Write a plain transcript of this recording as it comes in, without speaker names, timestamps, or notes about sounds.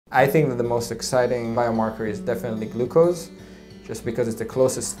I think that the most exciting biomarker is definitely glucose, just because it's the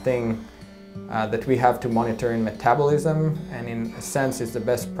closest thing that we have to monitor in metabolism, and in a sense it's the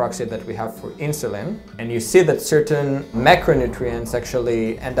best proxy that we have for insulin. And you see that certain macronutrients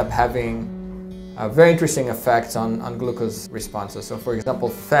actually end up having very interesting effects on glucose responses. So for example,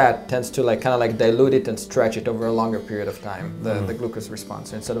 fat tends to kind of dilute it and stretch it over a longer period of time, the glucose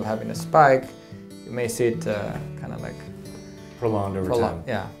response. So instead of having a spike, you may see it kind of prolonged over time.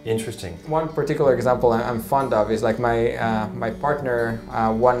 Yeah. Interesting. One particular example I'm fond of is my partner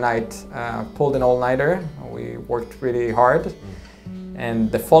one night pulled an all-nighter. We worked really hard.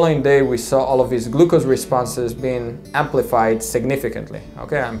 And the following day we saw all of his glucose responses being amplified significantly.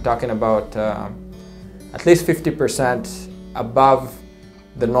 Okay, I'm talking about at least 50% above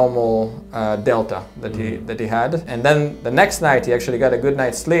the normal delta that he had. And then the next night he actually got a good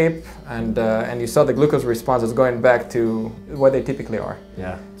night's sleep, and you saw the glucose responses going back to what they typically are.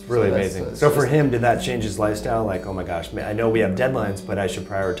 Yeah, it's really amazing. So for him, did that change his lifestyle? Like, oh my gosh, I know we have deadlines, but I should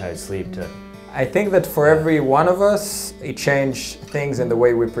prioritize sleep to... I think that for every one of us, it changed things in the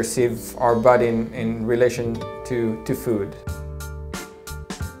way we perceive our body in relation to food.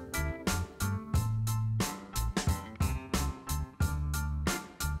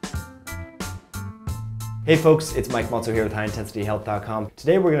 Hey folks, it's Mike Malzo here with HighIntensityHealth.com.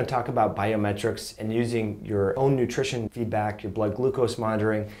 Today we're going to talk about biometrics and using your own nutrition feedback, your blood glucose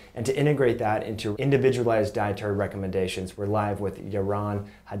monitoring, and to integrate that into individualized dietary recommendations. We're live with Yaron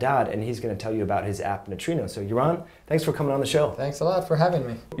Haddad, and he's going to tell you about his app Nutrino. So Yaron, thanks for coming on the show. Thanks a lot for having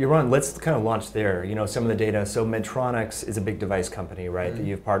me. Yaron, let's kind of launch there. You know, some of the data. So Medtronic is a big device company, right, that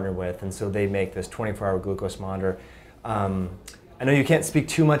you've partnered with, and so they make this 24-hour glucose monitor. I know you can't speak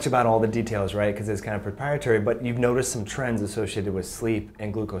too much about all the details, right, because it's kind of proprietary, but you've noticed some trends associated with sleep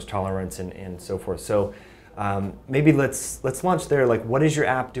and glucose tolerance and so forth. So maybe let's launch there. Like, what is your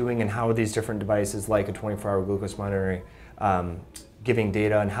app doing, and how are these different devices like a 24-hour glucose monitoring giving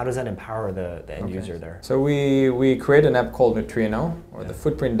data, and how does that empower the end user there? So we create an app called Nutrino, or the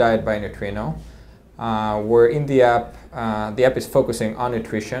Footprint Diet by Nutrino. Where in the app is focusing on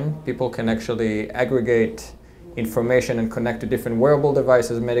nutrition. People can actually aggregate information and connect to different wearable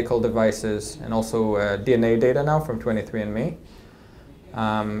devices, medical devices, and also DNA data now from 23andMe.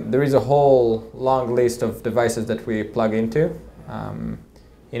 There is a whole long list of devices that we plug into,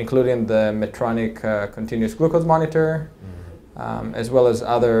 including the Medtronic continuous glucose monitor, as well as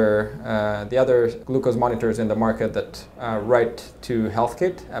the other glucose monitors in the market that write to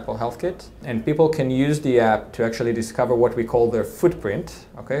HealthKit, Apple HealthKit. And people can use the app to actually discover what we call their footprint.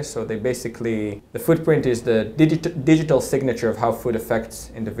 Okay, so the footprint is the digital signature of how food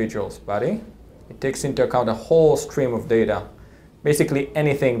affects individuals' body. It takes into account a whole stream of data, basically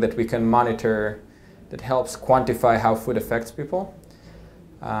anything that we can monitor that helps quantify how food affects people.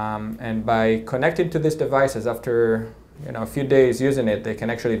 And by connecting to these devices after a few days using it, they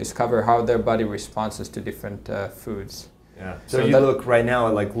can actually discover how their body responds to different foods. Yeah. So you look right now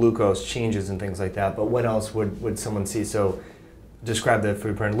at like glucose changes and things like that, but what else would someone see? So describe the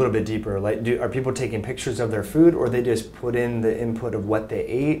footprint a little bit deeper. Like, are people taking pictures of their food, or they just put in the input of what they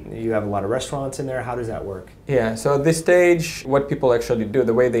ate? You have a lot of restaurants in there. How does that work? Yeah. So at this stage, what people actually do,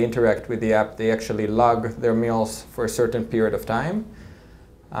 the way they interact with the app, they actually log their meals for a certain period of time.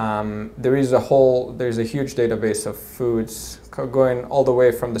 There's a huge database of foods going all the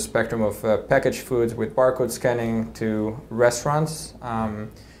way from the spectrum of packaged foods with barcode scanning to restaurants.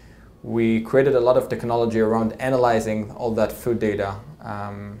 We created a lot of technology around analyzing all that food data,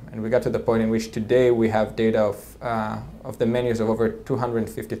 and we got to the point in which today we have data of the menus of over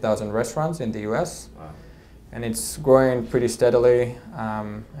 250,000 restaurants in the US. Wow. And it's growing pretty steadily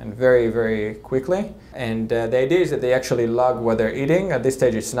and very, very quickly. And the idea is that they actually log what they're eating. At this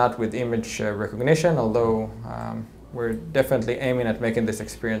stage, it's not with image recognition, although we're definitely aiming at making this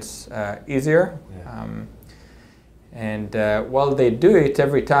experience easier. Yeah. While they do it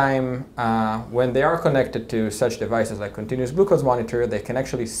every time, when they are connected to such devices like continuous glucose monitor, they can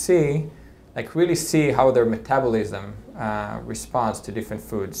actually really see how their metabolism responds to different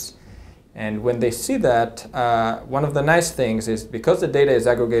foods. And when they see that, one of the nice things is because the data is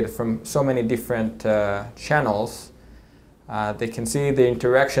aggregated from so many different channels, they can see the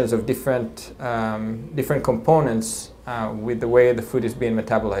interactions of different components with the way the food is being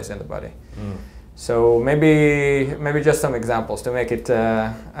metabolized in the body. So maybe just some examples to make it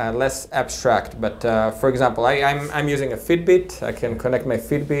less abstract. But for example, I'm using a Fitbit. I can connect my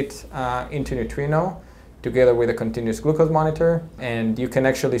Fitbit into Nutrino together with a continuous glucose monitor, and you can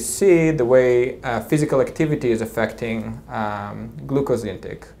actually see the way physical activity is affecting glucose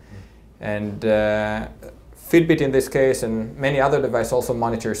intake. And Fitbit in this case and many other devices also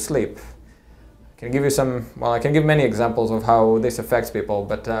monitor sleep. I can give you I can give many examples of how this affects people,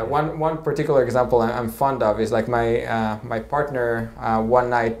 but one particular example I'm fond of is like my partner one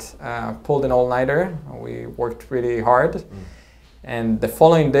night pulled an all-nighter. We worked really hard, and the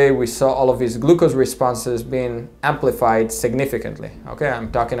following day we saw all of his glucose responses being amplified significantly. Okay,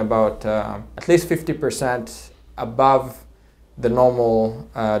 I'm talking about at least 50% above the normal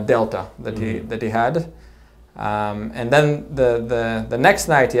delta that he had. And then the next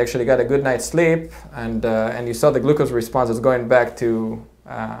night he actually got a good night's sleep, and you saw the glucose responses going back to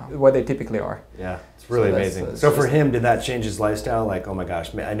what they typically are. Yeah, it's really amazing. So for him, did that change his lifestyle? Like, oh my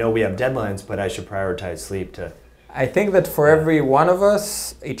gosh, I know we have deadlines, but I should prioritize sleep to... I think that for every one of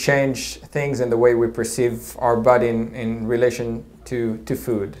us, it changed things in the way we perceive our body in relation to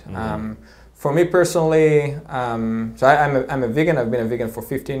food. For me personally, so I'm a vegan. I've been a vegan for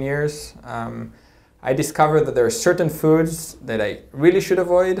 15 years. I discovered that there are certain foods that I really should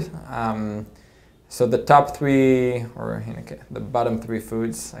avoid. So the top three, or the bottom three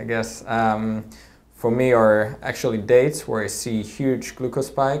foods, I guess, for me are actually dates, where I see huge glucose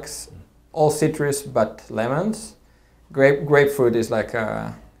spikes. All citrus but lemons. Grapefruit is like,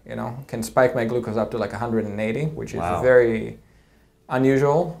 can spike my glucose up to like 180, which is very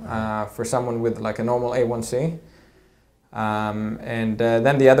unusual for someone with like a normal A1C. And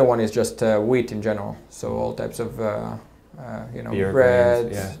then the other one is just wheat in general. So all types of, beer,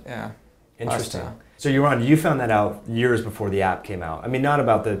 bread, grains, Interesting. pasta. So you found that out years before the app came out. I mean, not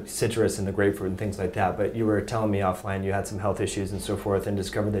about the citrus and the grapefruit and things like that, but you were telling me offline you had some health issues and so forth, and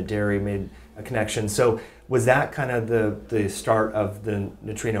discovered that dairy made a connection. So was that kind of the start of the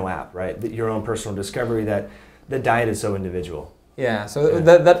Nutrino app, right? Your own personal discovery that the diet is so individual? Yeah, so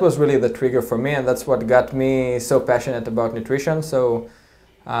that was really the trigger for me, and that's what got me so passionate about nutrition. So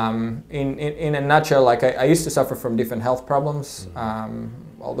in a nutshell, like I used to suffer from different health problems,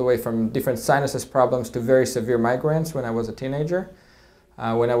 all the way from different sinuses problems to very severe migraines when I was a teenager.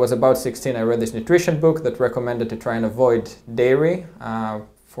 When I was about 16, I read this nutrition book that recommended to try and avoid dairy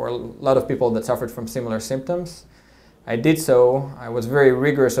for a lot of people that suffered from similar symptoms. I did so. I was very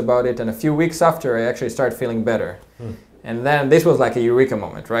rigorous about it, and a few weeks after, I actually started feeling better. And then this was like a eureka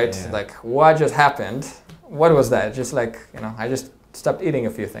moment, right? Yeah. Like, what just happened? What was that? Just like, I just stopped eating a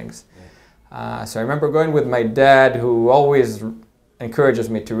few things. So I remember going with my dad, who always encourages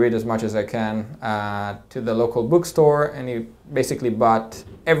me to read as much as I can, to the local bookstore, and he basically bought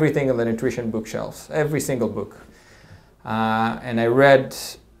everything on the nutrition bookshelves, every single book. And I read,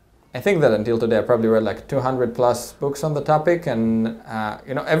 I think that until today I probably read like 200 plus books on the topic, and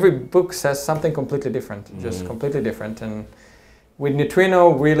every book says something completely different, just completely different. And with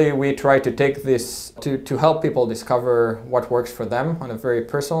Nutrino, really we try to take this to help people discover what works for them on a very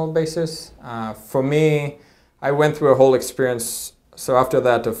personal basis. For me, I went through a whole experience. So after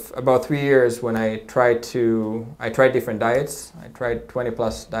that, of about 3 years, when I tried different diets. I tried 20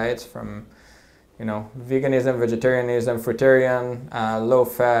 plus diets, from veganism, vegetarianism, fruitarian, low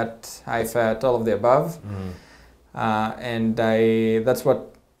fat, high fat, all of the above. And that's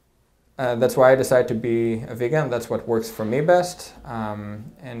why I decided to be a vegan. That's what works for me best.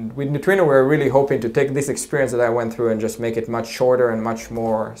 And with Nutrino, we're really hoping to take this experience that I went through and just make it much shorter and much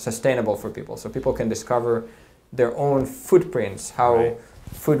more sustainable for people, so people can discover their own footprints, how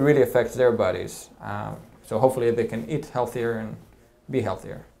food really affects their bodies. So hopefully they can eat healthier and be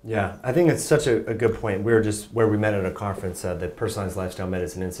healthier. Yeah, I think it's such a good point. We were just where we met at a conference, the Personalized Lifestyle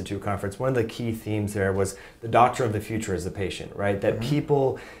Medicine Institute conference. One of the key themes there was the doctor of the future is the patient, right? That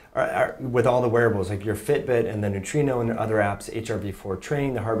people are, with all the wearables, like your Fitbit and the Nutrino and other apps, HRV4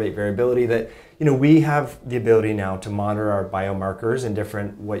 training, the heart rate variability, that we have the ability now to monitor our biomarkers and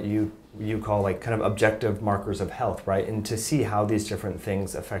different, what you call like kind of objective markers of health, right? And to see how these different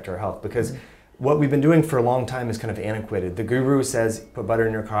things affect our health, because what we've been doing for a long time is kind of antiquated. The guru says, put butter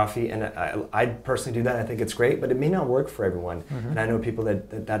in your coffee, and I personally do that. I think it's great, but it may not work for everyone. And I know people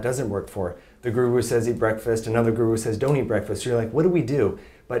that doesn't work for. The guru says eat breakfast, another guru says don't eat breakfast. So you're like, what do we do?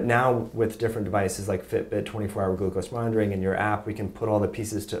 But now with different devices like Fitbit, 24-hour glucose monitoring, and your app, we can put all the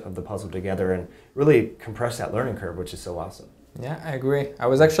pieces of the puzzle together and really compress that learning curve, which is so awesome. Yeah, I agree. I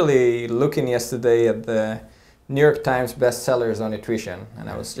was actually looking yesterday at the New York Times bestsellers on nutrition, and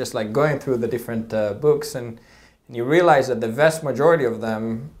I was just like going through the different books, and you realize that the vast majority of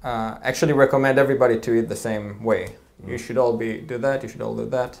them actually recommend everybody to eat the same way. You should all do that, you should all do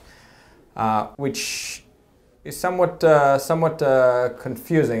that, which is somewhat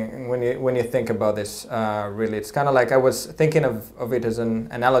confusing when you think about this. Really, it's kind of like I was thinking of it as an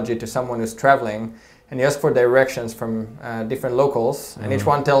analogy to someone who's traveling, and you ask for directions from different locals, and each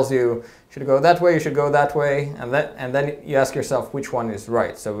one tells you, should go that way, you should go that way, and then you ask yourself which one is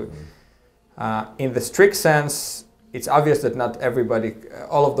right. So in the strict sense, it's obvious that not everybody,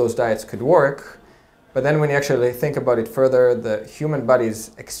 all of those diets could work, but then when you actually think about it further, the human body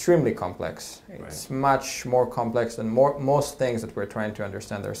is extremely complex. It's much more complex than most things that we're trying to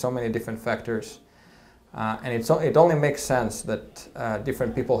understand. There are so many different factors. And it only makes sense that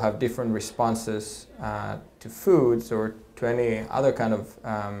different people have different responses to foods or to any other kind of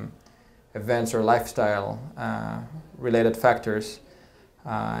events or lifestyle related factors.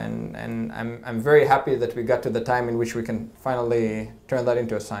 And I'm very happy that we got to the time in which we can finally turn that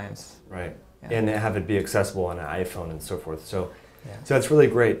into a science. Right. Yeah. And have it be accessible on an iPhone and so forth. So that's really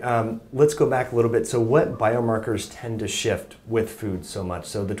great. Let's go back a little bit. So what biomarkers tend to shift with food so much?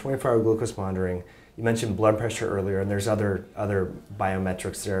 So the 24-hour glucose monitoring, you mentioned blood pressure earlier, and there's other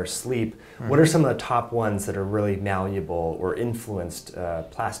biometrics there, sleep. What are some of the top ones that are really malleable or influenced,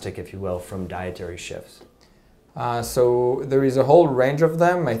 plastic, if you will, from dietary shifts? So there is a whole range of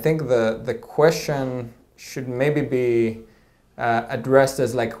them. I think the question should maybe be addressed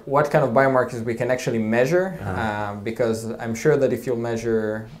as like what kind of biomarkers we can actually measure, because I'm sure that if you'll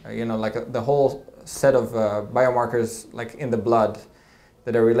measure, like the whole set of biomarkers like in the blood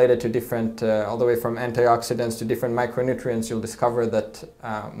that are related to different, all the way from antioxidants to different micronutrients, you'll discover that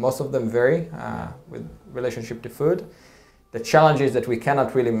most of them vary with relationship to food. The challenge is that we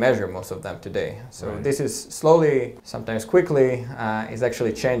cannot really measure most of them today. So this is slowly, sometimes quickly, is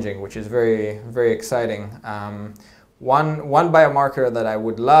actually changing, which is very, very exciting. One biomarker that I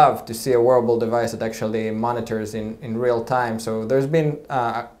would love to see a wearable device that actually monitors in real time. So there's been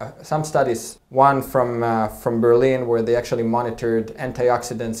some studies, one from Berlin, where they actually monitored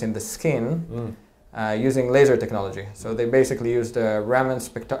antioxidants in the skin using laser technology. So they basically used Raman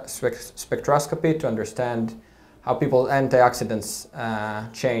spectroscopy to understand how people's antioxidants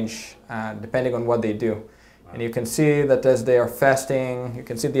change depending on what they do. And you can see that as they are fasting, you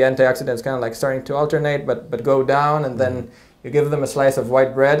can see the antioxidants kind of like starting to alternate, but go down, and then you give them a slice of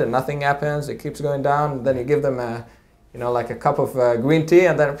white bread and nothing happens. It keeps going down. And then you give them like a cup of green tea,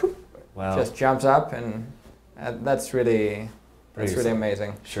 and then it just jumps up, and that's really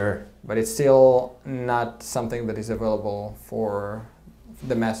amazing. Sure. But it's still not something that is available for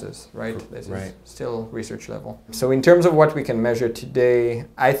the masses, right? This is still research level. So in terms of what we can measure today,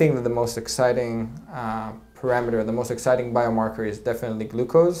 I think that the most exciting parameter, the most exciting biomarker is definitely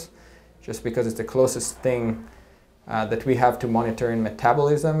glucose, just because it's the closest thing that we have to monitor in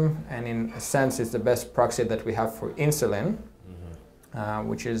metabolism, and in a sense it's the best proxy that we have for insulin,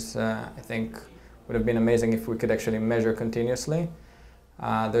 which is, I think, would have been amazing if we could actually measure continuously.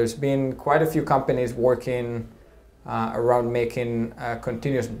 There's been quite a few companies working around making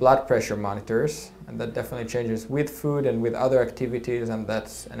continuous blood pressure monitors, and that definitely changes with food and with other activities, and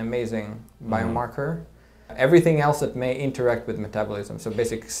that's an amazing biomarker. Everything else that may interact with metabolism, so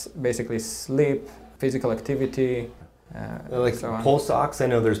basically sleep, physical activity, like so on. pulse ox, I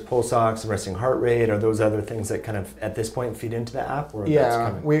know there's pulse ox, resting heart rate. Are those other things that kind of at this point feed into the app? Or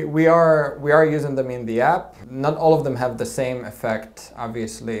we are using them in the app. Not all of them have the same effect,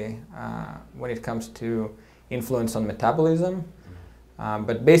 obviously, when it comes to influence on metabolism.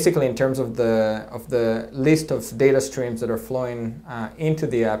 But basically, in terms of the list of data streams that are flowing into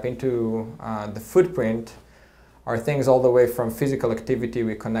the app, into the footprint, are things all the way from physical activity.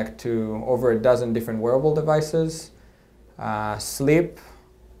 We connect to over a dozen different wearable devices, sleep,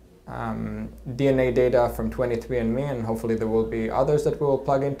 DNA data from 23andMe, and hopefully there will be others that we will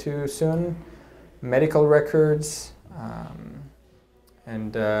plug into soon, medical records,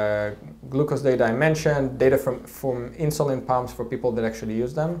 and glucose data I mentioned, data from insulin pumps for people that actually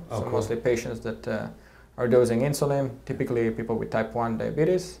use them. So cool. Mostly patients that are dosing insulin, typically people with type 1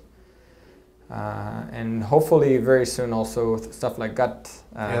 diabetes. And hopefully very soon also stuff like gut.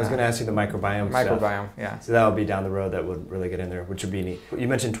 I was going to ask you the microbiome stuff. Yeah. So that would be down the road, that would really get in there, which would be neat. You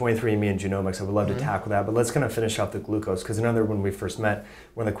mentioned 23andMe and genomics. I would love to tackle that, but let's kind of finish off the glucose, because another, when we first met,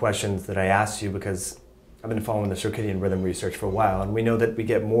 one of the questions that I asked you, because I've been following the circadian rhythm research for a while, and we know that we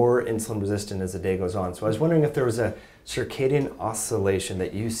get more insulin resistant as the day goes on. So I was wondering if there was a circadian oscillation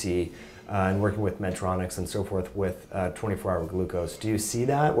that you see in working with Medtronics and so forth with 24-hour glucose. Do you see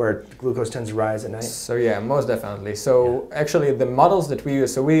that, where glucose tends to rise at night? So yeah, most definitely. So actually the models that we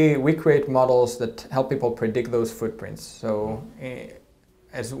use, so we create models that help people predict those footprints. So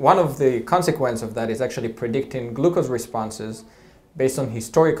as one of the consequences of that is actually predicting glucose responses based on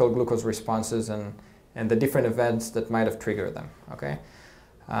historical glucose responses and the different events that might have triggered them, okay?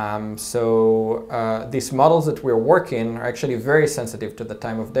 These models that we're working are actually very sensitive to the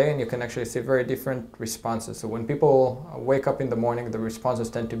time of day, and you can actually see very different responses. So when people wake up in the morning, the responses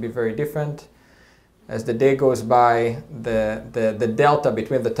tend to be very different. As the day goes by, the delta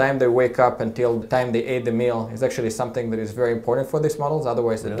between the time they wake up until the time they ate the meal is actually something that is very important for these models,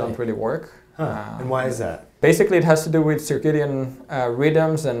 otherwise they don't really work. And why is that? Basically, it has to do with circadian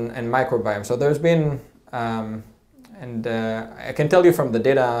rhythms and microbiome. So there's been, I can tell you from the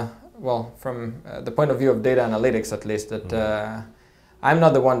data, well, from the point of view of data analytics at least, that I'm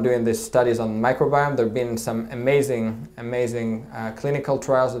not the one doing these studies on microbiome. There have been some amazing clinical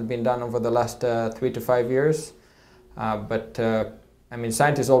trials that have been done over the last 3 to 5 years. I mean,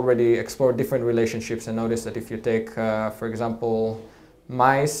 scientists already explored different relationships and noticed that if you take, for example,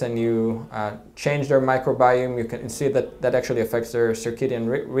 mice and you change their microbiome, you can see that that actually affects their circadian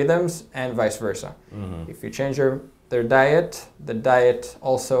rhythms and vice versa. If you change their diet, the diet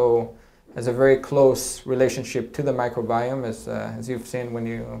also has a very close relationship to the microbiome, as you've seen when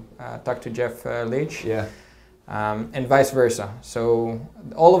you talk to Jeff Leach, and vice versa. So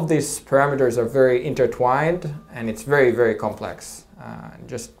all of these parameters are very intertwined, and it's very, very complex.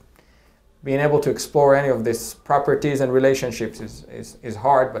 Just being able to explore any of these properties and relationships is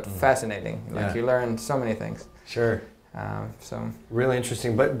hard, but fascinating. Like you learn so many things. Sure. Really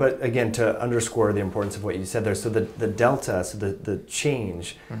interesting, but again, to underscore the importance of what you said there, so the delta, so the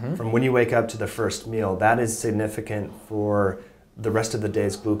change from when you wake up to the first meal, that is significant for the rest of the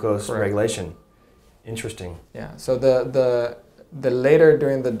day's glucose regulation. Interesting. Yeah, so the later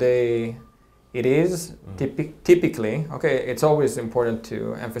during the day it is, typically, okay, it's always important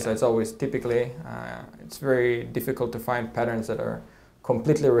to emphasize, always typically, it's very difficult to find patterns that are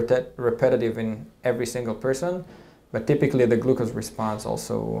completely repetitive in every single person. But typically the glucose response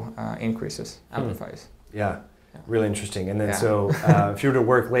also increases, amplifies. Really interesting. And then so if you were to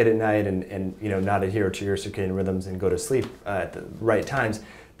work late at night and not adhere to your circadian rhythms and go to sleep at the right times,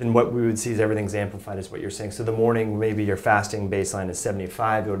 then what we would see is everything's amplified, is what you're saying. So the morning, maybe your fasting baseline is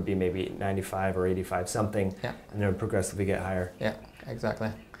 75, it would be maybe 95 or 85 something, and then it would progressively get higher. Yeah, exactly.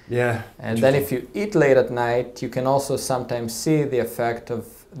 Yeah. And then if you eat late at night, you can also sometimes see the effect of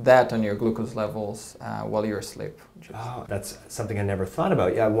that on your glucose levels while you're asleep. Oh, that's something I never thought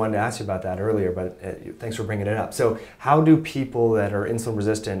about. Yeah, I wanted to ask you about that earlier, but thanks for bringing it up. So how do people that are insulin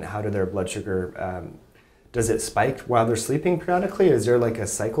resistant, how do their blood sugar, does it spike while they're sleeping periodically? Is there like a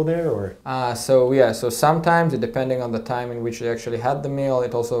cycle there, or? So sometimes, depending on the time in which they actually had the meal,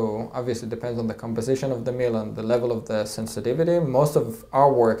 it also obviously depends on the composition of the meal and the level of the sensitivity. Most of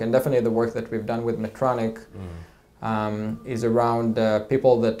our work, and definitely the work that we've done with Medtronic, is around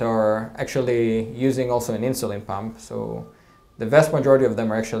people that are actually using also an insulin pump. So the vast majority of them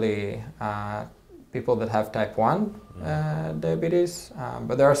are actually people that have type 1 diabetes,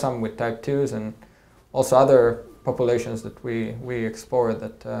 but there are some with type 2s and also other populations that we explore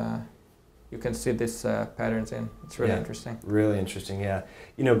that you can see these patterns in. It's really interesting. Really interesting, yeah.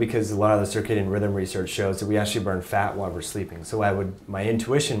 Because a lot of the circadian rhythm research shows that we actually burn fat while we're sleeping. So my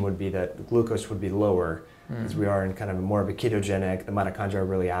intuition would be that the glucose would be lower as we are in kind of more of a ketogenic, the mitochondria are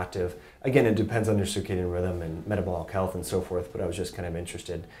really active. Again, it depends on your circadian rhythm and metabolic health and so forth, but I was just kind of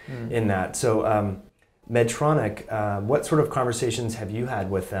interested in that. So Medtronic, what sort of conversations have you had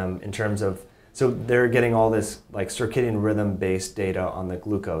with them in terms of, so they're getting all this like circadian rhythm based data on the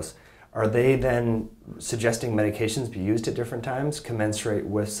glucose. Are they then suggesting medications be used at different times commensurate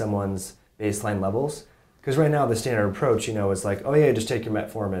with someone's baseline levels? Because right now the standard approach, is like, oh yeah, just take your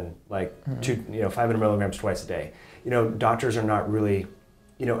metformin, like 500 milligrams twice a day. Doctors are not really,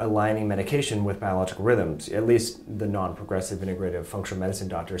 aligning medication with biological rhythms, at least the non-progressive integrative functional medicine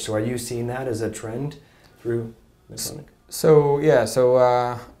doctors. So are you seeing that as a trend through Medtronic?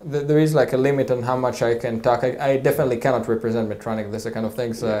 There is like a limit on how much I can talk. I definitely cannot represent Medtronic. That's the kind of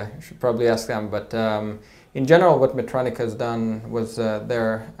things you should probably ask them. But in general, what Medtronic has done was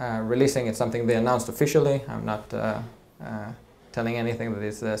they're releasing it, something they announced officially. I'm not telling anything that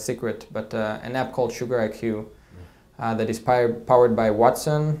is a secret, but an app called Sugar IQ that is powered by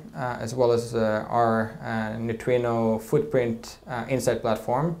Watson, as well as our Nutrino footprint insight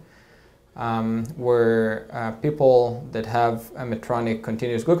platform. Where people that have a Medtronic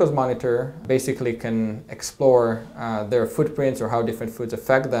continuous glucose monitor basically can explore their footprints or how different foods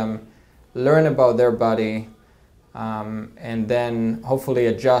affect them, learn about their body, and then hopefully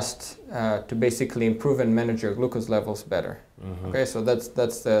adjust to basically improve and manage your glucose levels better. Okay, so that's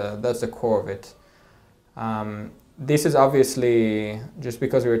the core of it. This is obviously just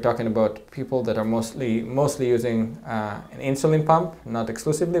because we were talking about people that are mostly using an insulin pump, not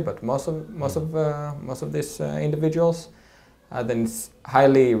exclusively, but most of these individuals. then it's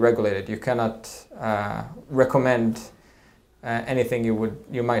highly regulated. You cannot recommend anything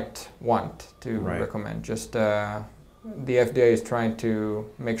you might want to recommend. Just the FDA is trying to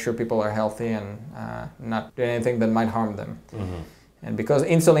make sure people are healthy and not do anything that might harm them. And because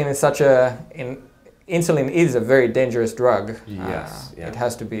insulin is a very dangerous drug, it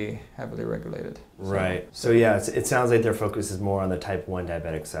has to be heavily regulated. Right. So yeah, it sounds like their focus is more on the type 1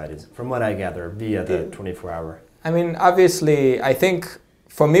 diabetic side, from what I gather, via the 24-hour. I mean, obviously, I think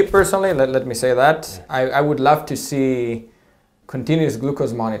for me personally, let me say that, I would love to see continuous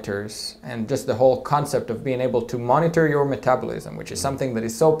glucose monitors and just the whole concept of being able to monitor your metabolism, which is something that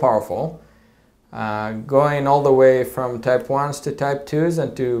is so powerful, going all the way from type 1s to type 2s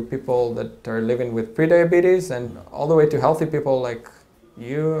and to people that are living with prediabetes and all the way to healthy people like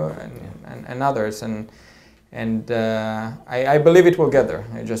you and others. And I believe it will get there.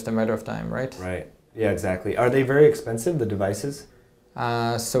 It's just a matter of time, right? Right. Yeah, exactly. Are they very expensive, the devices?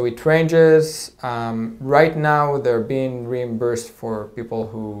 So it ranges. Right now, they're being reimbursed for people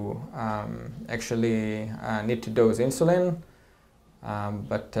who actually need to dose insulin.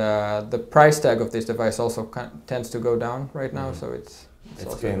 But the price tag of this device also tends to go down right now, so it's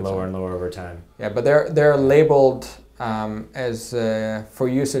getting lower and lower over time. Yeah, but they're labeled as for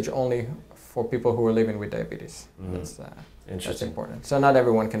usage only for people who are living with diabetes. That's important. So not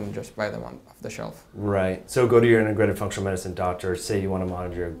everyone can just buy them off the shelf. Right. So go to your integrated functional medicine doctor, say you want to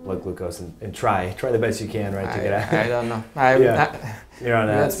monitor your blood glucose, and try the best you can, right, to get out. I don't know. You're on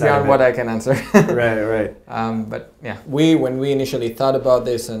that That's beyond what I can answer. Right. But yeah, when we initially thought about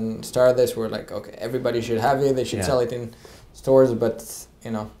this and started this, we're like, okay, everybody should have it. They should sell it in stores, but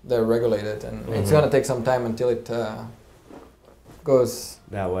they're regulated, and it's going to take some time until it goes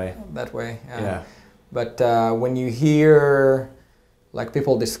that way. Yeah. But when you hear like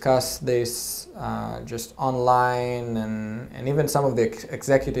people discuss this just online and even some of the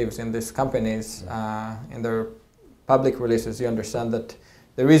executives in these companies in their public releases, you understand that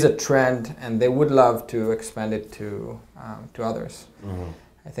there is a trend and they would love to expand it to others.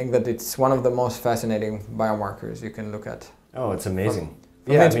 I think that it's one of the most fascinating biomarkers you can look at. Oh, it's amazing.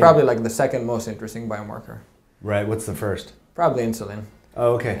 For me, it's probably like the second most interesting biomarker. Right. What's the first? Probably insulin.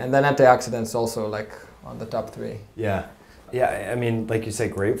 Oh, okay. And then antioxidants also like on the top 3. Yeah. Yeah, I mean, like you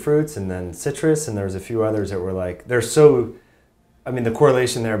said, grapefruits and then citrus, and there's a few others that were like, they're so, I mean, the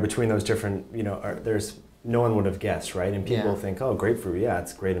correlation there between those different, there's, no one would have guessed, right? And people think, oh, grapefruit,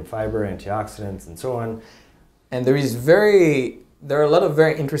 it's great in fiber, antioxidants, and so on. And there are a lot of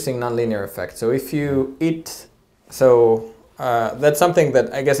very interesting nonlinear effects. So if you eat, that's something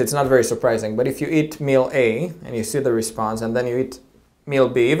that I guess it's not very surprising, but if you eat meal A and you see the response, and then you eat meal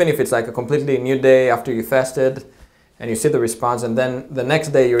B, even if it's like a completely new day after you fasted, and you see the response, and then the next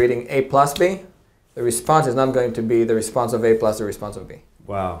day you're eating A plus B, the response is not going to be the response of A plus the response of B.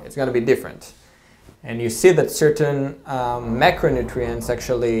 Wow. It's going to be different. And you see that certain macronutrients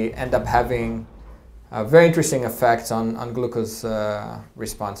actually end up having very interesting effects on glucose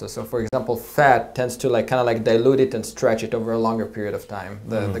responses. So for example, fat tends to kind of dilute it and stretch it over a longer period of time,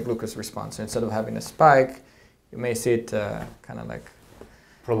 the glucose response. So instead of having a spike, you may see it kind of like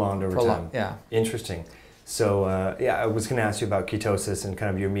prolonged over time. Yeah. Interesting. So I was going to ask you about ketosis and kind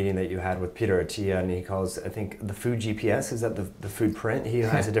of your meeting that you had with Peter Attia, and he calls, I think, the food GPS. Is that the food print? He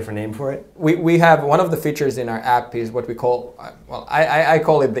has a different name for it? We have one of the features in our app is what we call, I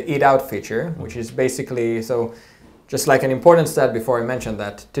call it the eat out feature, which is basically, so just like an important stat before I mentioned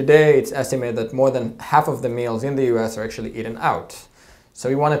that, today it's estimated that more than half of the meals in the US are actually eaten out. So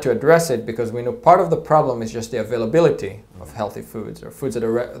we wanted to address it because we know part of the problem is just the availability of healthy foods or foods that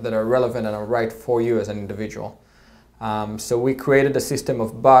are relevant and are right for you as an individual. So we created a system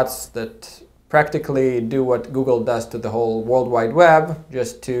of bots that practically do what Google does to the whole World Wide Web,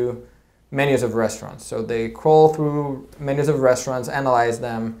 just to menus of restaurants. So they crawl through menus of restaurants, analyze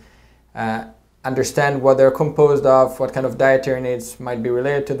them, understand what they're composed of, what kind of dietary needs might be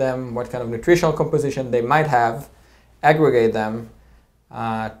related to them, what kind of nutritional composition they might have, aggregate them.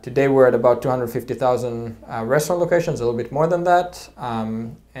 Today we're at about 250,000 restaurant locations, a little bit more than that,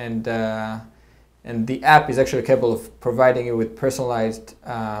 and the app is actually capable of providing you with personalized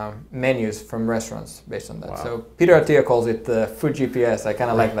menus from restaurants based on that. Wow. So Peter Attia calls it the food GPS. I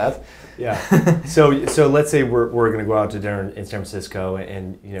kind of like that. Yeah. So let's say we're going to go out to dinner in San Francisco,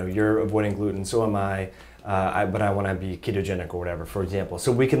 and you're avoiding gluten, so am I. But I want to be ketogenic or whatever, for example.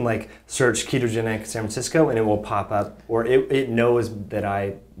 So we can search ketogenic San Francisco and it will pop up, or it knows that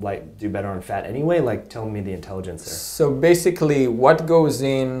I do better on fat anyway, telling me the intelligence there. So basically what goes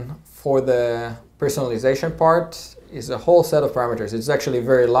in for the personalization part is a whole set of parameters. It's actually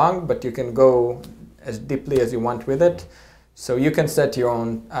very long, but you can go as deeply as you want with it. So you can set your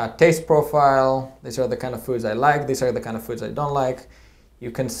own taste profile. These are the kind of foods I like. These are the kind of foods I don't like. You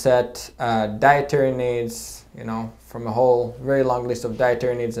can set dietary needs, you know, from a whole very long list of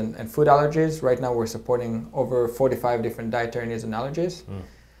dietary needs and food allergies. Right now we're supporting over 45 different dietary needs and allergies,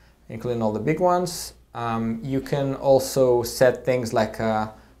 including all the big ones. You can also set things like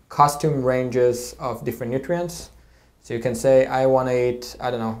costume ranges of different nutrients. So you can say, I want to eat, I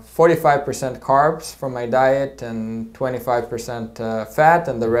don't know, 45% carbs from my diet and 25% fat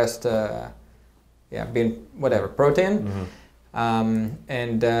and the rest, being whatever, protein.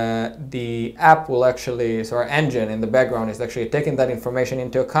 The app will actually, so our engine in the background is actually taking that information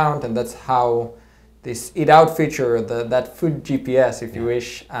into account, and that's how this Eat Out feature, that food GPS, if you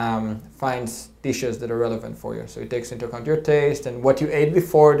wish, finds dishes that are relevant for you. So it takes into account your taste and what you ate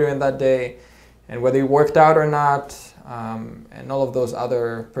before during that day, and whether you worked out or not, and all of those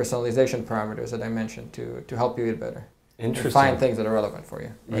other personalization parameters that I mentioned to help you eat better. Interesting. Find things that are relevant for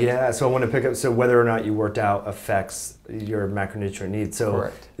you. Right? Yeah, so I want to pick up, so whether or not you worked out affects your macronutrient needs. So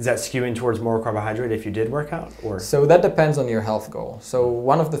correct. Is that skewing towards more carbohydrate if you did work out? Or? So that depends on your health goal. So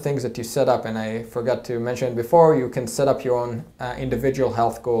one of the things that you set up, and I forgot to mention before, you can set up your own individual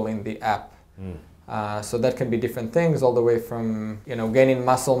health goal in the app. So that can be different things, all the way from, you know, gaining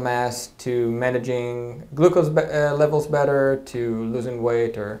muscle mass to managing glucose levels better to losing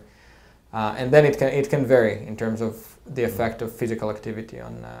weight, or and then it can vary in terms of the effect of physical activity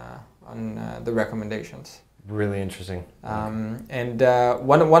on the recommendations. Really interesting.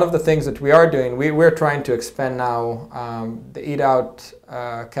 One of the things that we are doing, we're trying to expand now the Eat Out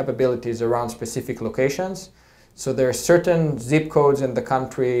capabilities around specific locations. So there are certain zip codes in the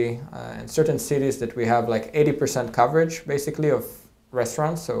country and certain cities that we have like 80% coverage basically of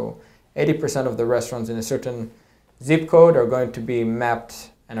restaurants. So 80% of the restaurants in a certain zip code are going to be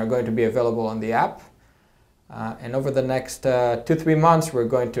mapped and are going to be available on the app. And over the next 2-3 months, we're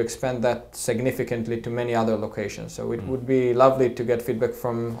going to expand that significantly to many other locations. So it would be lovely to get feedback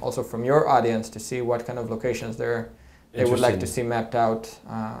also from your audience to see what kind of locations they would like to see mapped out,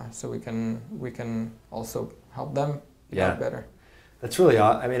 so we can also help them get better. That's really,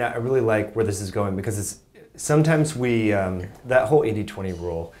 I mean, I really like where this is going, because it's sometimes we, that whole 80-20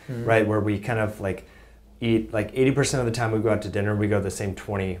 rule, right, where we kind of like eat like 80% of the time we go out to dinner, we go to the same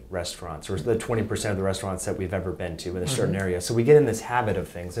 20 restaurants, or the 20% of the restaurants that we've ever been to in a certain area. So we get in this habit of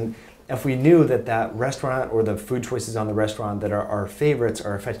things. And if we knew that restaurant or the food choices on the restaurant that are our favorites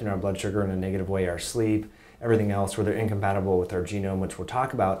are affecting our blood sugar in a negative way, our sleep, everything else, where they're incompatible with our genome, which we'll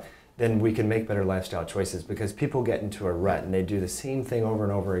talk about, then we can make better lifestyle choices, because people get into a rut and they do the same thing over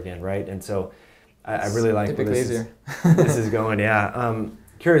and over again, right? And so I really like where this is going. Yeah.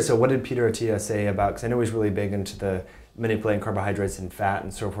 Curious, so what did Peter Attia say about, because I know he's really big into the manipulating carbohydrates and fat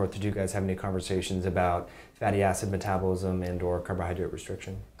and so forth. Did you guys have any conversations about fatty acid metabolism and or carbohydrate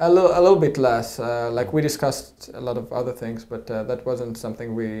restriction? A little bit less. Like we discussed a lot of other things, but that wasn't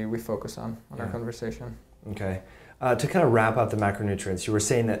something we focus on our conversation. Okay. To kind of wrap up the macronutrients, you were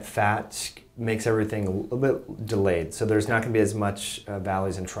saying that fat makes everything a little bit delayed. So there's not going to be as much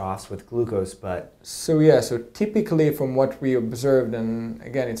valleys and troughs with glucose, but... So typically from what we observed, and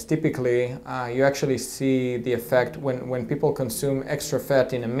again, it's typically, you actually see the effect when people consume extra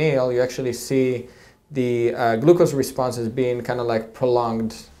fat in a meal, you actually see the glucose responses being kind of like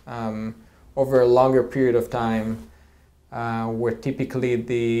prolonged over a longer period of time. Where typically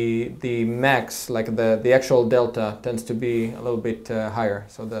the max, like the actual delta, tends to be a little bit higher,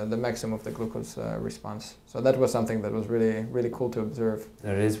 so the maximum of the glucose response. So that was something that was really cool to observe.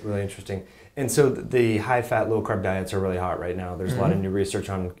 That is really interesting. And so the high-fat, low-carb diets are really hot right now. There's a lot of new research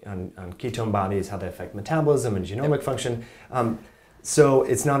on ketone bodies, how they affect metabolism and genomic function. So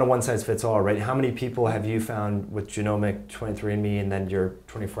it's not a one-size-fits-all, right? How many people have you found with genomic 23andMe and then your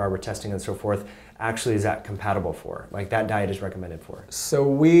 24-hour testing and so forth actually is that compatible for? Like that diet is recommended for?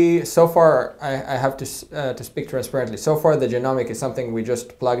 So far, I have to speak transparently. So far, the genomic is something we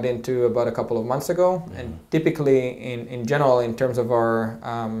just plugged into about a couple of months ago. And typically, in general, in terms of our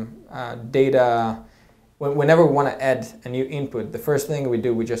data, whenever we want to add a new input, the first thing we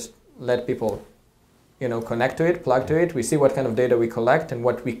do, we just let people connect to it, plug to it. We see what kind of data we collect and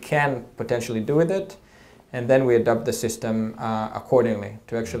what we can potentially do with it. And then we adapt the system accordingly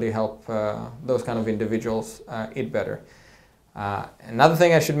to actually help those kind of individuals eat better. Another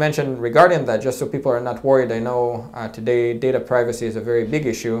thing I should mention regarding that, just so people are not worried, I know today data privacy is a very big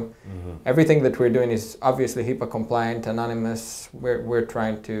issue. Everything that we're doing is obviously HIPAA compliant, anonymous. We're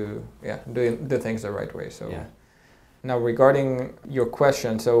trying to do things the right way. So now regarding your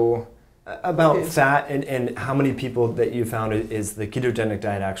question, About fat and how many people that you found is the ketogenic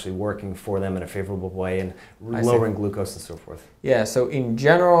diet actually working for them in a favorable way and lowering glucose and so forth? Yeah, so in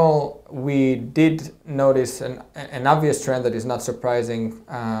general, we did notice an obvious trend that is not surprising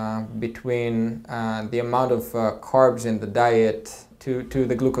between the amount of carbs in the diet to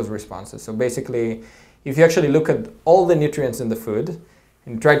the glucose responses. So basically, if you actually look at all the nutrients in the food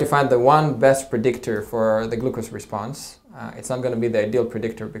and try to find the one best predictor for the glucose response, it's not going to be the ideal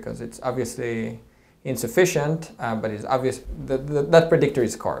predictor because it's obviously insufficient, but it's obvious that predictor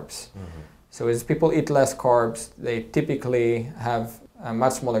is carbs. Mm-hmm. So as people eat less carbs, they typically have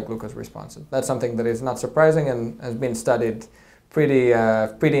much smaller glucose responses. That's something that is not surprising and has been studied pretty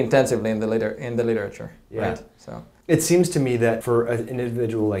intensively in the literature. Yeah. Right? So it seems to me that for an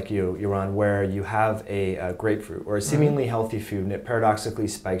individual like you, Yaron, where you have a grapefruit or a seemingly healthy food and it paradoxically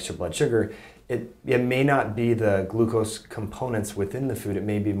spikes your blood sugar, it may not be the glucose components within the food. It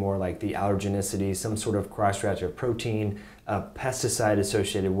may be more like the allergenicity, some sort of cross-reactive protein, pesticide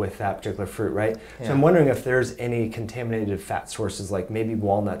associated with that particular fruit, right? Yeah. So I'm wondering if there's any contaminated fat sources, like maybe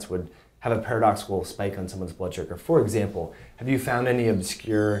walnuts would have a paradoxical spike on someone's blood sugar. For example, have you found any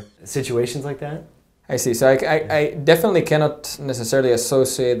obscure situations like that? I see. So I definitely cannot necessarily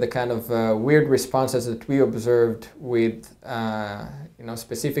associate the kind of weird responses that we observed with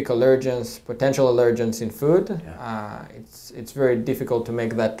specific allergens, potential allergens in food. Yeah. It's very difficult to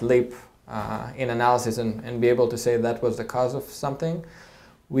make that leap in analysis and be able to say that was the cause of something.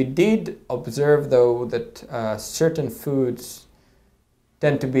 We did observe, though, that certain foods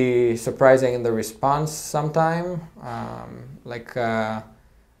tend to be surprising in the response sometime.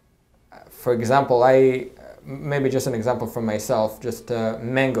 For example, maybe just an example from myself, just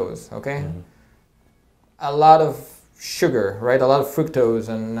mangoes, okay? Mm-hmm. A lot of sugar, right? A lot of fructose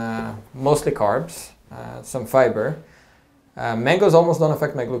and mostly carbs, some fiber. Mangoes almost don't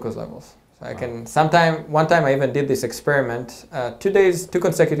affect my glucose levels. So I can one time I even did this experiment, 2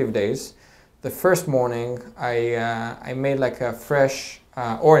 consecutive days. The first morning I made like a fresh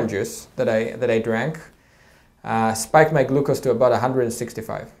orange juice that I drank, spiked my glucose to about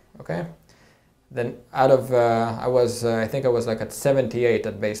 165, okay? Then out of, I think I was like at 78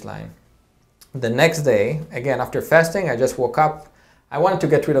 at baseline. The next day, again, after fasting, I just woke up. I wanted to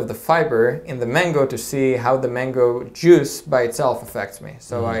get rid of the fiber in the mango to see how the mango juice by itself affects me.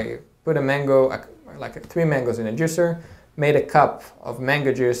 So I put a mango, like 3 mangoes in a juicer, made a cup of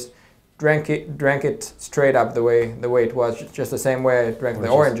mango juice, drank it straight up the way it was, just the same way I drank the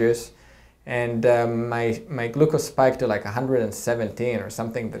orange juice. And my glucose spiked to like 117 or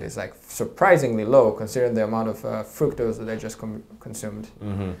something that is like surprisingly low considering the amount of fructose that I just consumed.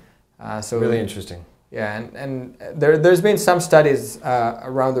 Mm-hmm. So really interesting. Yeah, and there's been some studies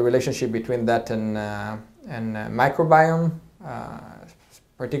around the relationship between that and microbiome.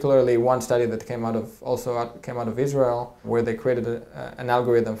 Particularly one study that came out of Israel, where they created an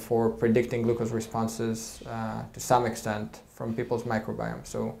algorithm for predicting glucose responses to some extent from people's microbiome.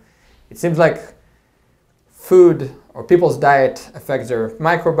 So it seems like food or people's diet affects their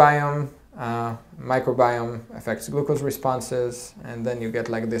microbiome. Microbiome affects glucose responses, and then you get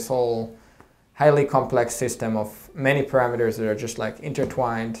like this whole highly complex system of many parameters that are just like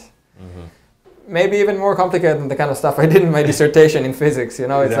intertwined. Mm-hmm. Maybe even more complicated than the kind of stuff I did in my dissertation in physics. It's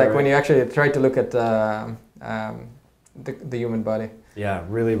like right? When you actually try to look at the human body. Yeah,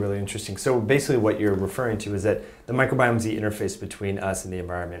 really, really interesting. So basically what you're referring to is that the microbiome is the interface between us and the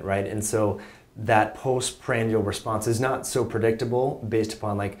environment, right? And so that postprandial response is not so predictable based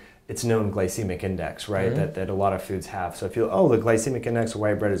upon like its known glycemic index, right? Mm-hmm. That a lot of foods have. So if you, the glycemic index of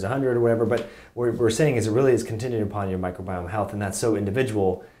white bread is 100 or whatever, but what we're saying is it really is contingent upon your microbiome health, and that's so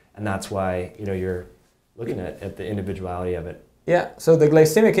individual, and that's why you're looking at the individuality of it. Yeah, so the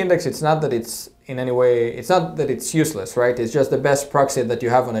glycemic index, it's not that it's in any way, it's not that it's useless, right? It's just the best proxy that you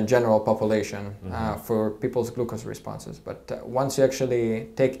have on a general population for people's glucose responses. But once you actually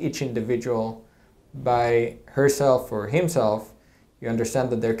take each individual by herself or himself, you understand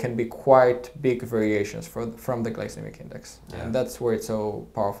that there can be quite big variations from the glycemic index. Yeah. And that's where it's so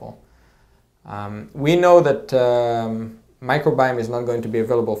powerful. We know that microbiome is not going to be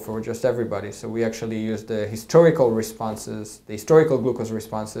available for just everybody, so we actually use the historical responses, the historical glucose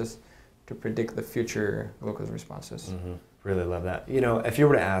responses, to predict the future glucose responses. Mm-hmm. Really love that. If you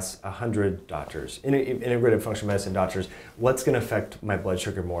were to ask 100 doctors, integrative functional medicine doctors, what's going to affect my blood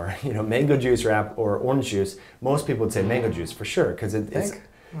sugar more, mango juice or orange juice, most people would say mango juice for sure, because it's.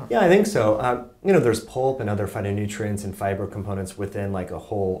 Yeah, I think so. There's pulp and other phytonutrients and fiber components within like a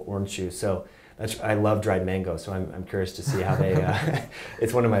whole orange juice. So I love dried mango, so I'm curious to see how they.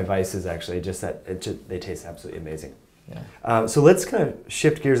 It's one of my vices actually. Just that they taste absolutely amazing. Yeah. So let's kind of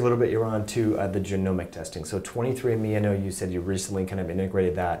shift gears a little bit, Yaron, to the genomic testing. So 23andMe, I know you said you recently kind of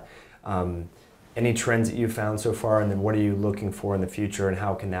integrated that. Any trends that you've found so far, and then what are you looking for in the future, and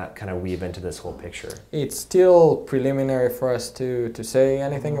how can that kind of weave into this whole picture? It's still preliminary for us to say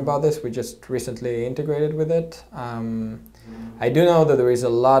anything about this. We just recently integrated with it. I do know that there is a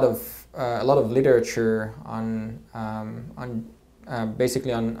lot of literature on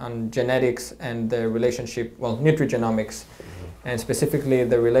basically on genetics and the relationship, well, nutrigenomics, and specifically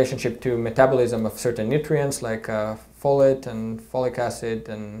the relationship to metabolism of certain nutrients like folate and folic acid,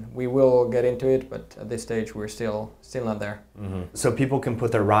 and we will get into it, but at this stage we're still not there. So people can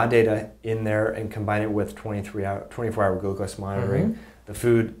put their raw data in there and combine it with 24-hour glucose monitoring, the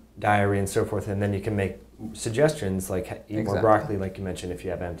food diary and so forth, and then you can make suggestions like eat more broccoli, like you mentioned, if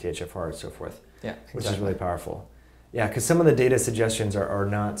you have MTHFR and so forth. Yeah, which is really powerful. Yeah, because some of the data suggestions are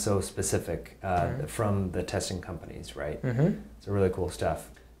not so specific from the testing companies, right? It's really cool stuff.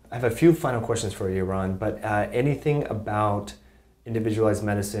 I have a few final questions for you, Ron, but anything about individualized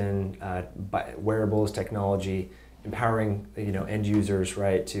medicine, wearables, technology, empowering end users,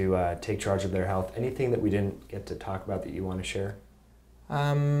 right, to take charge of their health, anything that we didn't get to talk about that you want to share?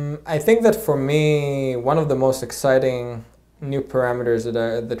 I think that for me, one of the most exciting new parameters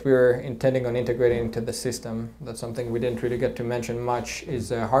that we're intending on integrating into the system, that's something we didn't really get to mention much,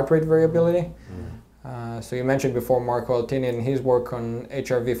 is heart rate variability. So you mentioned before Marco Altini and his work on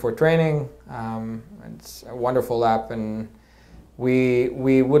HRV for training. It's a wonderful app, and we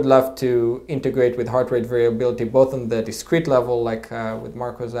would love to integrate with heart rate variability both on the discrete level, like with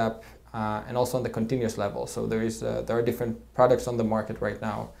Marco's app, and also on the continuous level. So there are different products on the market right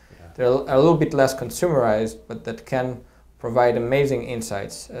now. They're a little bit less consumerized, but that can provide amazing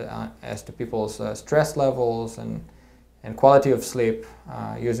insights as to people's stress levels and quality of sleep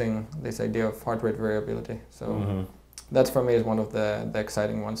using this idea of heart rate variability. So that's for me is one of the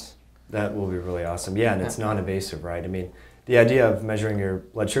exciting ones. That will be really awesome. Yeah, and it's non-invasive, right? I mean, the idea of measuring your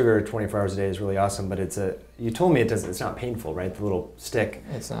blood sugar 24 hours a day is really awesome, but you told me it's not painful, right? The little stick.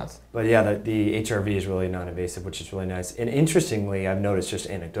 It's not. But yeah, the HRV is really non-invasive, which is really nice. And interestingly, I've noticed just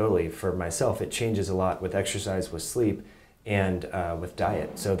anecdotally for myself, it changes a lot with exercise, with sleep, and with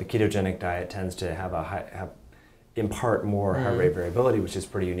diet. So the ketogenic diet tends to impart more heart rate variability, which is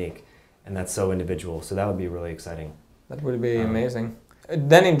pretty unique, and that's so individual. So that would be really exciting. That would be amazing.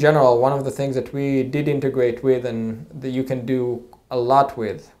 Then in general, one of the things that we did integrate with and that you can do a lot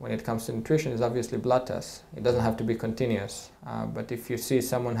with when it comes to nutrition is obviously blood tests. It doesn't have to be continuous, but if you see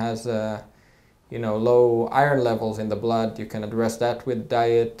someone has low iron levels in the blood, you can address that with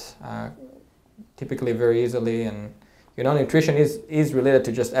diet, typically very easily. And nutrition is related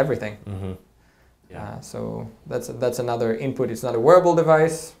to just everything. So that's another input. It's not a wearable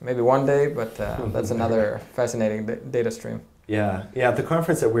device, maybe one day, but that's another fascinating data stream. Yeah. At the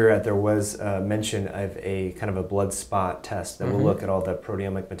conference that we were at, there was mention of a kind of a blood spot test that will look at all the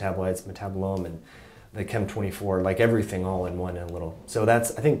proteomic metabolites, metabolome, and the Chem24, like everything all in one and a little. So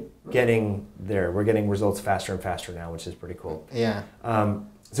that's, I think, getting there. We're getting results faster and faster now, which is pretty cool. Yeah.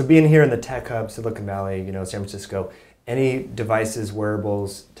 So being here in the tech hub, Silicon Valley, San Francisco, any devices,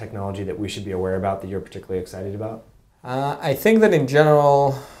 wearables, technology that we should be aware about that you're particularly excited about? I think that in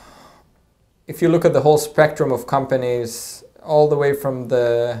general, if you look at the whole spectrum of companies, all the way from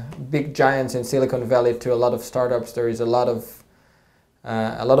the big giants in Silicon Valley to a lot of startups, there is a lot of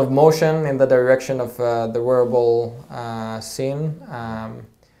motion in the direction of the wearable scene.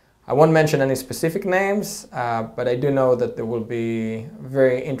 I won't mention any specific names, but I do know that there will be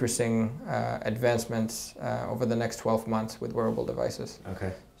very interesting advancements over the next 12 months with wearable devices.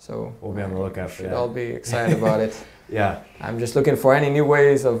 Okay. So we'll be on the lookout for that. Should all be excited about it. Yeah. I'm just looking for any new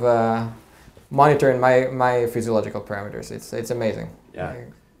ways of monitoring my physiological parameters. It's amazing. Yeah.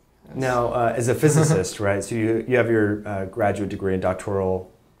 Now, as a physicist, right? So you have your graduate degree and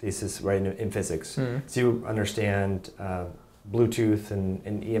doctoral thesis, right, in physics. So you understand Bluetooth and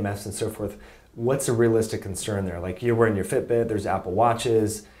EMFs and so forth. What's a realistic concern there? Like you're wearing your Fitbit, there's Apple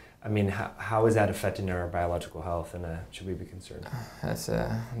Watches. I mean, how is that affecting our biological health, and should we be concerned? That's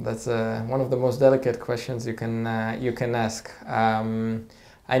one of the most delicate questions you can ask.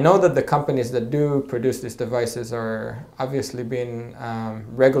 I know that the companies that do produce these devices are obviously being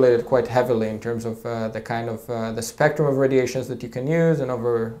regulated quite heavily in terms of the kind of the spectrum of radiations that you can use and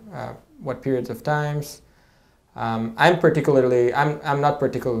over what periods of times. I'm not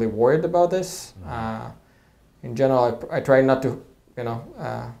particularly worried about this. In general, I try not to,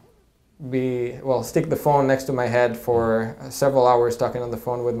 stick the phone next to my head for several hours talking on the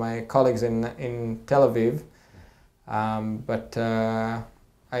phone with my colleagues in Tel Aviv. But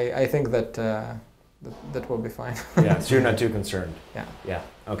I think that that will be fine. Yeah, so you're not too concerned. Yeah. Yeah,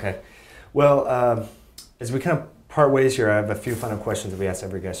 okay. Well, as we kind of part ways here, I have a few final questions that we ask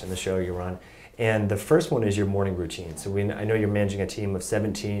every guest on the show you're on. And the first one is your morning routine. So I know you're managing a team of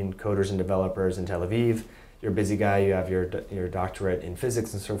 17 coders and developers in Tel Aviv. You're a busy guy, you have your doctorate in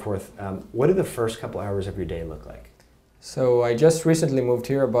physics and so forth. What do the first couple hours of your day look like? So I just recently moved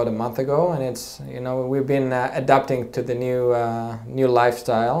here about a month ago, and it's, we've been adapting to the new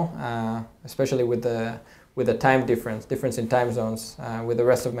lifestyle, especially with the time difference in time zones with the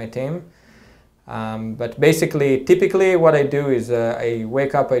rest of my team. But basically, typically what I do is I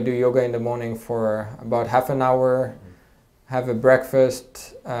wake up, I do yoga in the morning for about half an hour, have a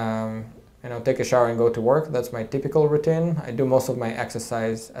breakfast, take a shower and go to work. That's my typical routine. I do most of my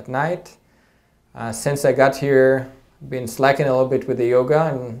exercise at night. Since I got here, been slacking a little bit with the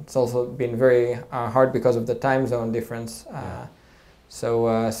yoga, and it's also been very hard because of the time zone difference.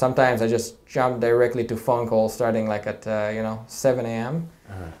 So sometimes I just jump directly to phone calls starting like at 7 a.m.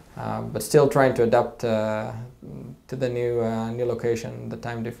 But still trying to adapt to the new location, the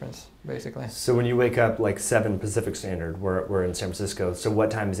time difference, basically. So when you wake up like 7 Pacific Standard, we're in San Francisco, so what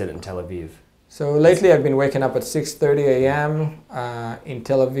time is it in Tel Aviv? So lately I've been waking up at 6:30 a.m. In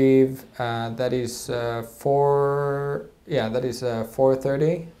Tel Aviv. That is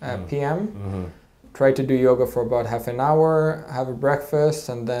 4:30 p.m. Mm-hmm. Try to do yoga for about half an hour, have a breakfast,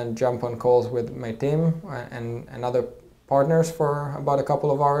 and then jump on calls with my team and other partners for about a couple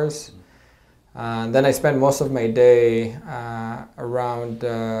of hours. Then I spend most of my day around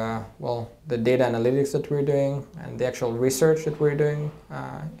the data analytics that we're doing and the actual research that we're doing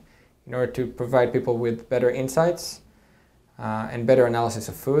in order to provide people with better insights and better analysis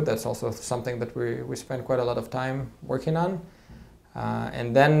of food. That's also something that we spend quite a lot of time working on.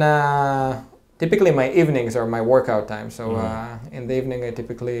 And then typically my evenings are my workout time. So in the evening I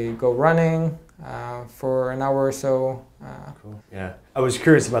typically go running for an hour or so. Cool. Yeah, I was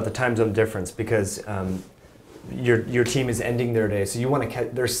curious about the time zone difference because your team is ending their day, so you want to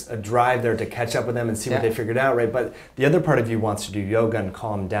there's a drive there to catch up with them and see what they figured out, right? But the other part of you wants to do yoga and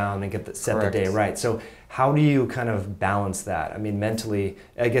calm down and set the day right. So how do you kind of balance that? I mean, mentally,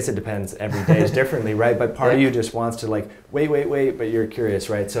 I guess it depends. Every day is differently, right? But part of you just wants to like wait, but you're curious,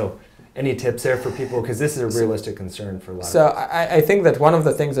 right? So any tips there for people? Because this is a realistic concern for a lot of people. I think that one of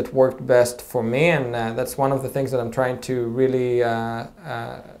the things that worked best for me, and that's one of the things that I'm trying to really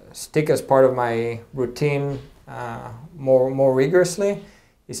stick as part of my routine more rigorously,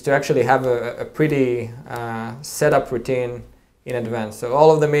 is to actually have a pretty set up routine in advance. So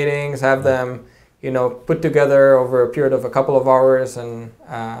all of the meetings, have them put together over a period of a couple of hours, and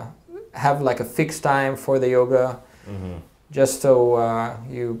have like a fixed time for the yoga. Mm-hmm. Just so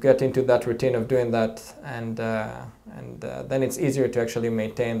you get into that routine of doing that, and then it's easier to actually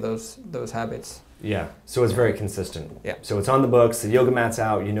maintain those habits. Yeah, so it's very consistent. Yeah. So it's on the books, the yoga mat's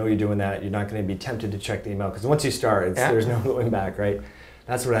out, you're doing that, you're not going to be tempted to check the email, because once you start, there's no going back, right?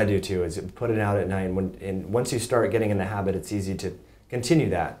 That's what I do too, is put it out at night, and once you start getting in the habit, it's easy to continue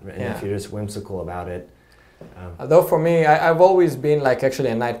that, and if you're just whimsical about it. Although for me, I've always been like actually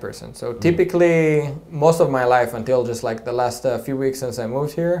a night person. So typically, most of my life until just like the last few weeks since I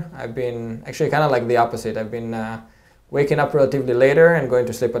moved here, I've been actually kind of like the opposite. I've been waking up relatively later and going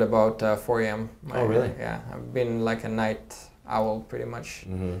to sleep at about 4 a.m. Oh, really? Yeah, I've been like a night owl pretty much.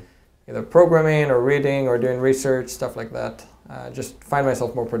 Mm-hmm. Either programming or reading or doing research, stuff like that. Just find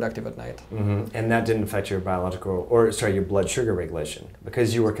myself more productive at night. Mm-hmm. And that didn't affect your your blood sugar regulation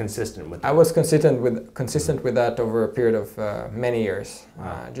because you were consistent with that. I was consistent with that over a period of many years.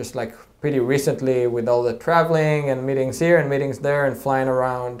 Wow. Just like pretty recently with all the traveling and meetings here and meetings there and flying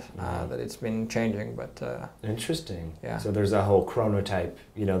around, that it's been changing. But interesting. Yeah. So there's a whole chronotype,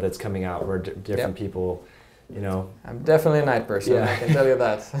 that's coming out where different people. I'm definitely a night person, I can tell you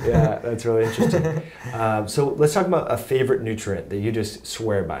that. Yeah, that's really interesting. So let's talk about a favorite nutrient that you just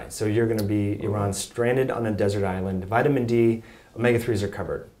swear by. So you're on stranded on a desert island. Vitamin D, omega-3s are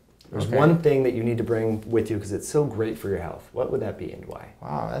covered. There's one thing that you need to bring with you because it's so great for your health. What would that be and why?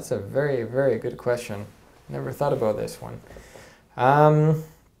 Wow, that's a very, very good question. Never thought about this one.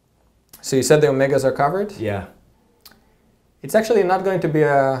 So you said the omegas are covered? Yeah. It's actually not going to be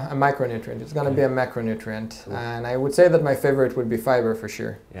a micronutrient. It's going to be a macronutrient. Cool. And I would say that my favorite would be fiber for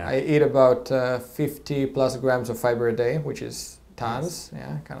sure. Yeah. I eat about 50 plus grams of fiber a day, which is tons. Nice.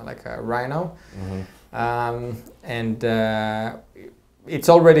 Yeah, kind of like a rhino. Mm-hmm. And it's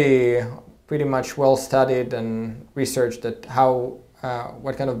already pretty much well studied and researched that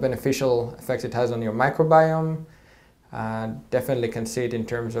what kind of beneficial effects it has on your microbiome. Definitely can see it in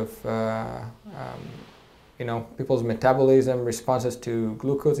terms of people's metabolism, responses to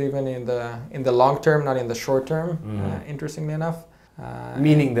glucose, even in the long term, not in the short term. Interestingly enough,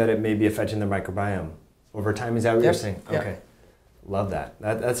 meaning that it may be affecting the microbiome over time. Is that what you're saying? Yep. Okay, love that.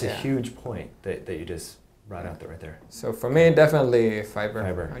 That's a huge point that you just brought out there right there. So for me, definitely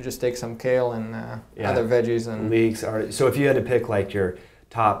fiber. I just take some kale and other veggies and leeks are. So if you had to pick like your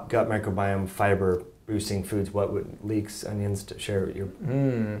top gut microbiome fiber boosting foods, what would leeks, onions to share your?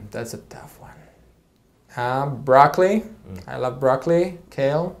 That's a tough one. Broccoli. I love broccoli,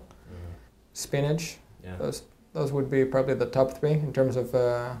 kale, spinach. Yeah. Those would be probably the top three in terms of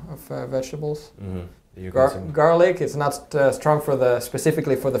vegetables. Garlic. It's not strong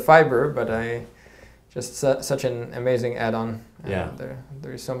specifically for the fiber, but just such an amazing add-on.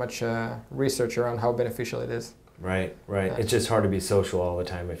 There is so much research around how beneficial it is. Right. It's just hard to be social all the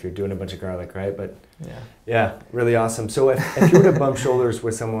time if you're doing a bunch of garlic, right? But yeah, really awesome. So if you were to bump shoulders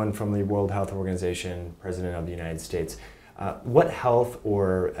with someone from the World Health Organization, President of the United States, what health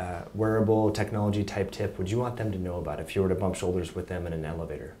or wearable technology type tip would you want them to know about if you were to bump shoulders with them in an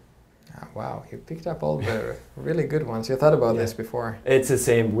elevator? Wow, you picked up all the really good ones. You thought about this before. It's the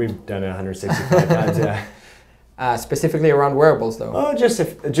same. We've done it 165 times, specifically around wearables, though. Oh, just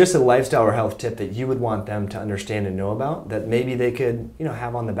a lifestyle or health tip that you would want them to understand and know about that maybe they could,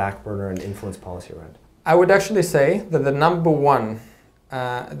 have on the back burner and influence policy around. I would actually say that the number one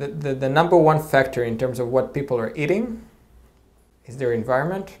factor in terms of what people are eating is their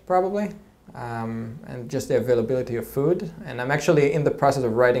environment, probably. And just the availability of food. And I'm actually in the process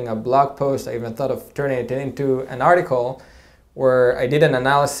of writing a blog post. I even thought of turning it into an article where I did an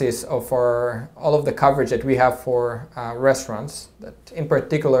analysis of all of the coverage that we have for restaurants, that in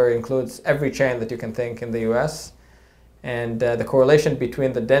particular includes every chain that you can think in the US, and the correlation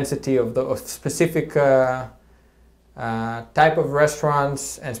between the density of specific type of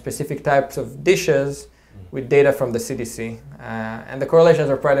restaurants and specific types of dishes with data from the CDC. And the correlations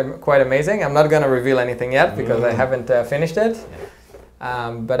are quite amazing. I'm not going to reveal anything yet because I haven't finished it.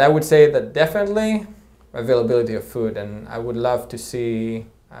 But I would say that definitely availability of food, and I would love to see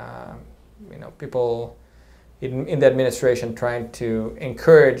people in the administration trying to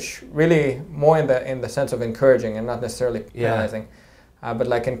encourage, really more in the sense of encouraging and not necessarily penalizing, but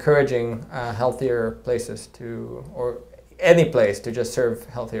like encouraging healthier places or any place to just serve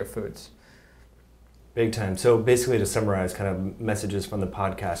healthier foods. Big time. So basically, to summarize kind of messages from the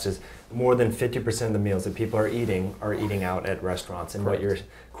podcast, is more than 50% of the meals that people are eating out at restaurants. And what you're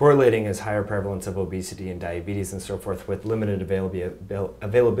correlating is higher prevalence of obesity and diabetes and so forth with limited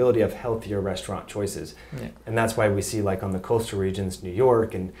availability of healthier restaurant choices. And that's why we see, like on the coastal regions, New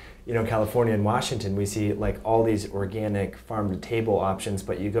York and California and Washington, we see like all these organic farm-to-table options.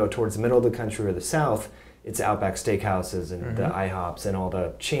 But you go towards the middle of the country or the south, it's Outback Steakhouses and the IHOPs and all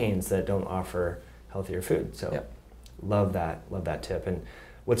the chains that don't offer healthier food. So love that tip. And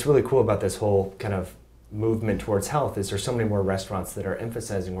what's really cool about this whole kind of movement towards health is there's so many more restaurants that are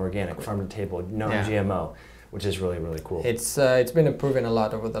emphasizing organic, farm to table, non-GMO, which is really, really cool. It's been improving a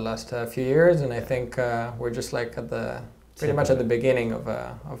lot over the last few years, and I think we're just like pretty much at the beginning of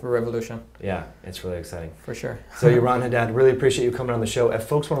a revolution. Yeah, it's really exciting. For sure. So Yaron Haddad, really appreciate you coming on the show. If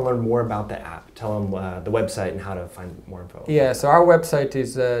folks want to learn more about the app, tell them the website and how to find more info. Yeah, so our website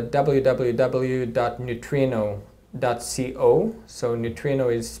is www.nutrino.co. So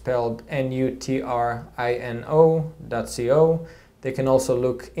Nutrino is spelled Nutrino.co. They can also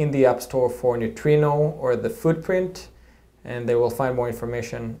look in the App Store for Nutrino or the footprint, and they will find more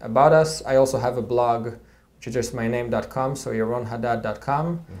information about us. I also have a blog, which is just myname.com, so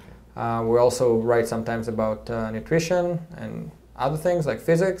yaronhaddad.com. We also write sometimes about nutrition and other things like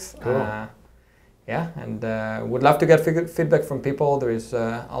physics. Cool. And would love to get feedback from people. There is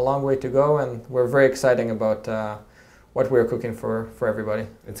a long way to go, and we're very excited about what we're cooking for everybody.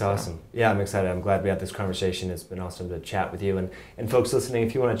 It's awesome. Yeah, I'm excited. I'm glad we had this conversation. It's been awesome to chat with you. And folks listening,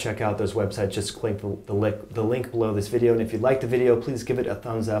 if you want to check out those websites, just click the link below this video. And if you like the video, please give it a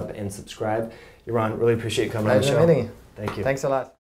thumbs up and subscribe. Yaron, really appreciate you coming on the show. Meeting you. Thank you. Thanks a lot.